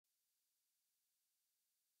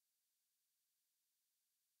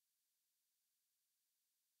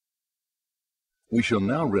We shall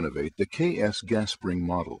now renovate the KS gas spring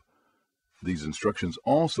model. These instructions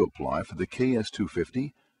also apply for the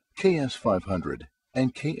KS250, KS500,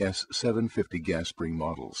 and KS750 gas spring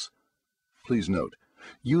models. Please note,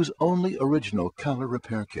 use only original Kaller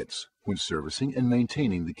repair kits when servicing and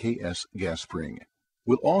maintaining the KS gas spring.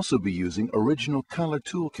 We'll also be using original Kaller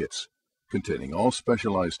toolkits, containing all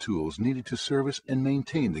specialized tools needed to service and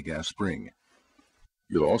maintain the gas spring.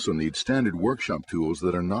 You'll also need standard workshop tools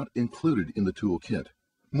that are not included in the tool kit.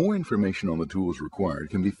 More information on the tools required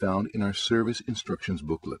can be found in our service instructions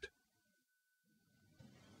booklet.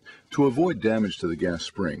 To avoid damage to the gas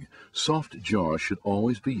spring, soft jaws should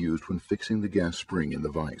always be used when fixing the gas spring in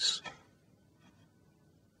the vise.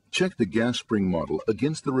 Check the gas spring model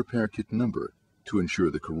against the repair kit number to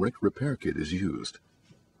ensure the correct repair kit is used.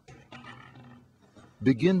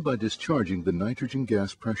 Begin by discharging the nitrogen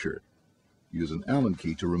gas pressure. Use an Allen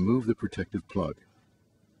key to remove the protective plug.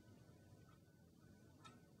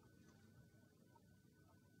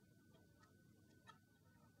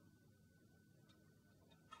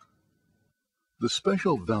 The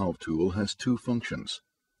special valve tool has two functions.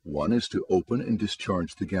 One is to open and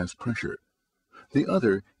discharge the gas pressure. The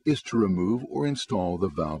other is to remove or install the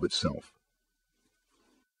valve itself.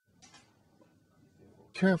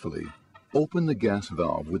 Carefully open the gas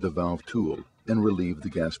valve with the valve tool and relieve the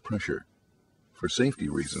gas pressure. For safety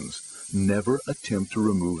reasons, never attempt to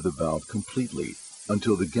remove the valve completely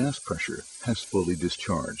until the gas pressure has fully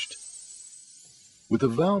discharged. With the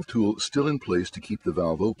valve tool still in place to keep the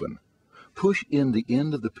valve open, push in the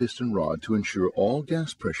end of the piston rod to ensure all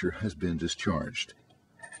gas pressure has been discharged.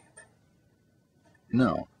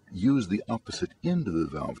 Now, use the opposite end of the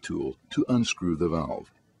valve tool to unscrew the valve.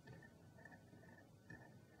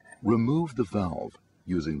 Remove the valve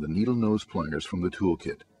using the needle nose pliers from the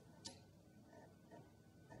toolkit.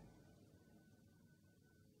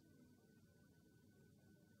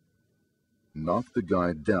 Knock the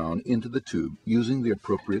guide down into the tube using the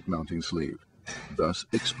appropriate mounting sleeve, thus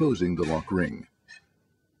exposing the lock ring.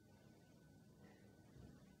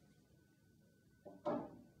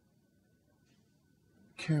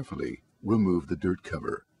 Carefully remove the dirt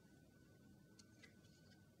cover.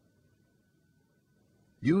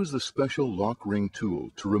 Use the special lock ring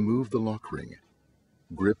tool to remove the lock ring.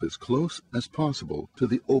 Grip as close as possible to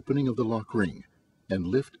the opening of the lock ring and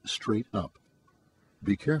lift straight up.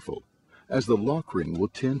 Be careful, as the lock ring will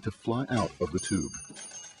tend to fly out of the tube.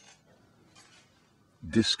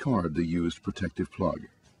 Discard the used protective plug,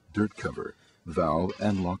 dirt cover, valve,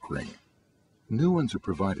 and lock ring. New ones are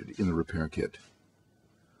provided in the repair kit.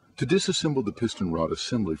 To disassemble the piston rod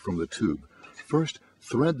assembly from the tube, first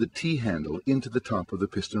thread the T-handle into the top of the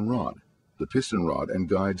piston rod. The piston rod and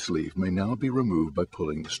guide sleeve may now be removed by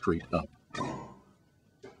pulling straight up.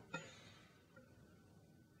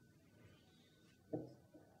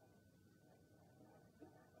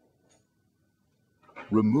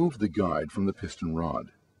 Remove the guide from the piston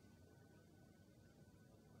rod.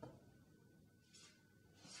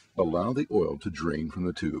 Allow the oil to drain from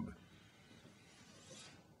the tube.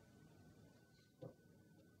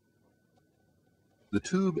 The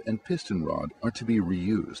tube and piston rod are to be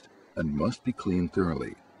reused and must be cleaned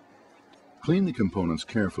thoroughly. Clean the components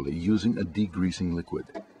carefully using a degreasing liquid.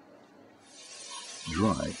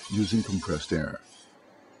 Dry using compressed air.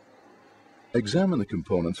 Examine the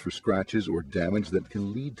components for scratches or damage that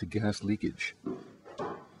can lead to gas leakage.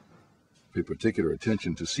 Pay particular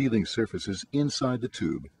attention to sealing surfaces inside the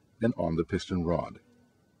tube and on the piston rod.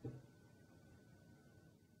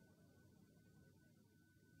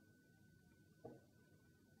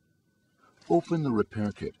 Open the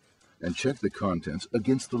repair kit and check the contents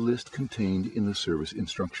against the list contained in the service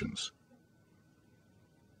instructions.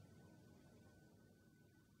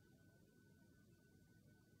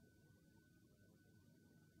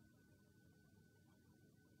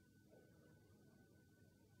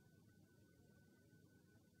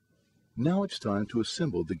 Now it's time to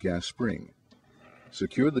assemble the gas spring.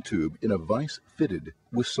 Secure the tube in a vise fitted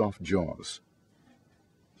with soft jaws.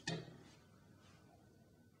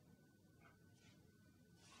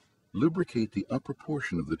 Lubricate the upper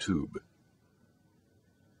portion of the tube.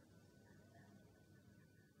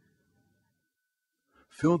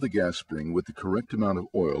 Fill the gas spring with the correct amount of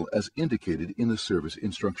oil as indicated in the service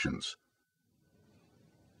instructions.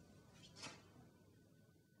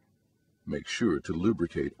 Make sure to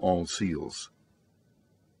lubricate all seals.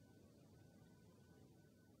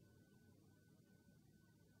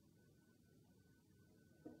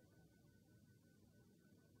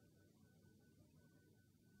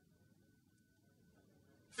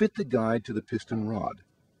 Fit the guide to the piston rod,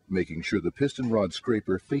 making sure the piston rod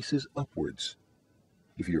scraper faces upwards.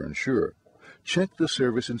 If you're unsure, Check the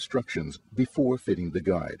service instructions before fitting the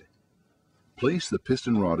guide. Place the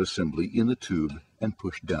piston rod assembly in the tube and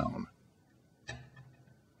push down.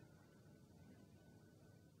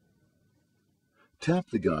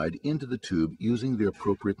 Tap the guide into the tube using the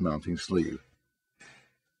appropriate mounting sleeve.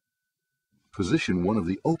 Position one of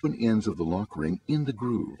the open ends of the lock ring in the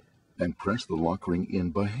groove and press the lock ring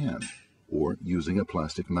in by hand or using a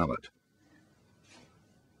plastic mallet.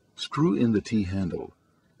 Screw in the T-handle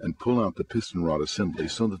and pull out the piston rod assembly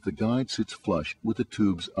so that the guide sits flush with the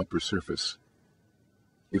tube's upper surface.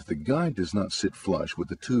 If the guide does not sit flush with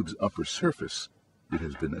the tube's upper surface, it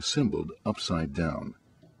has been assembled upside down.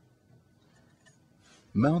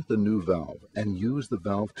 Mount the new valve and use the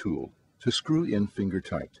valve tool to screw in finger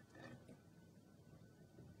tight.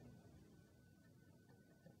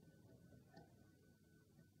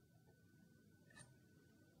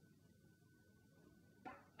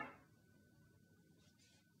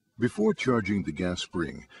 Before charging the gas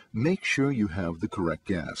spring, make sure you have the correct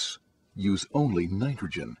gas. Use only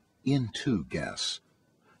nitrogen, N2 gas.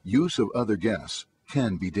 Use of other gas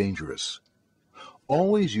can be dangerous.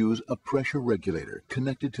 Always use a pressure regulator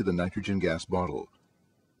connected to the nitrogen gas bottle.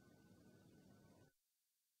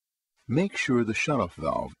 Make sure the shutoff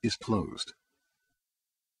valve is closed.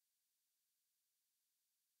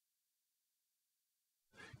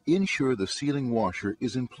 Ensure the sealing washer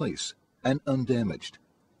is in place and undamaged.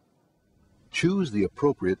 Choose the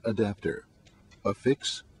appropriate adapter.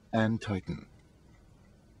 Affix and tighten.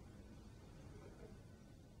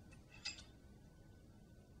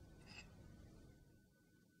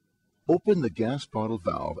 Open the gas bottle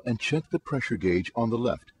valve and check the pressure gauge on the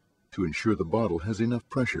left to ensure the bottle has enough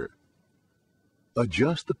pressure.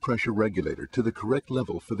 Adjust the pressure regulator to the correct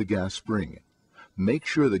level for the gas spring. Make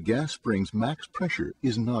sure the gas spring's max pressure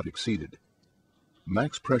is not exceeded.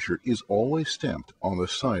 Max pressure is always stamped on the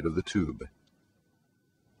side of the tube.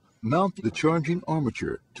 Mount the charging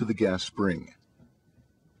armature to the gas spring.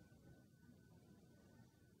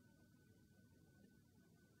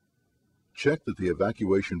 Check that the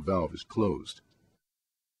evacuation valve is closed.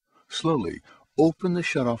 Slowly open the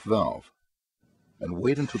shutoff valve and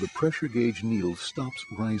wait until the pressure gauge needle stops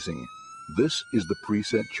rising. This is the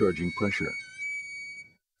preset charging pressure.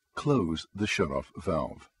 Close the shutoff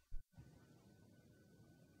valve.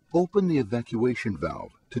 Open the evacuation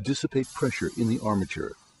valve to dissipate pressure in the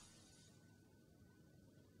armature.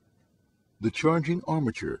 The charging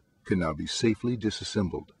armature can now be safely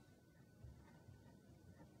disassembled.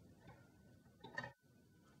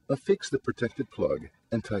 Affix the protected plug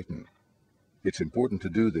and tighten. It's important to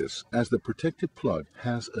do this as the protected plug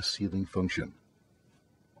has a sealing function.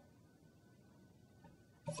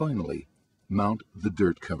 Finally, mount the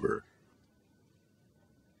dirt cover.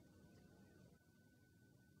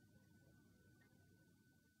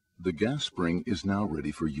 The gas spring is now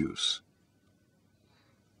ready for use.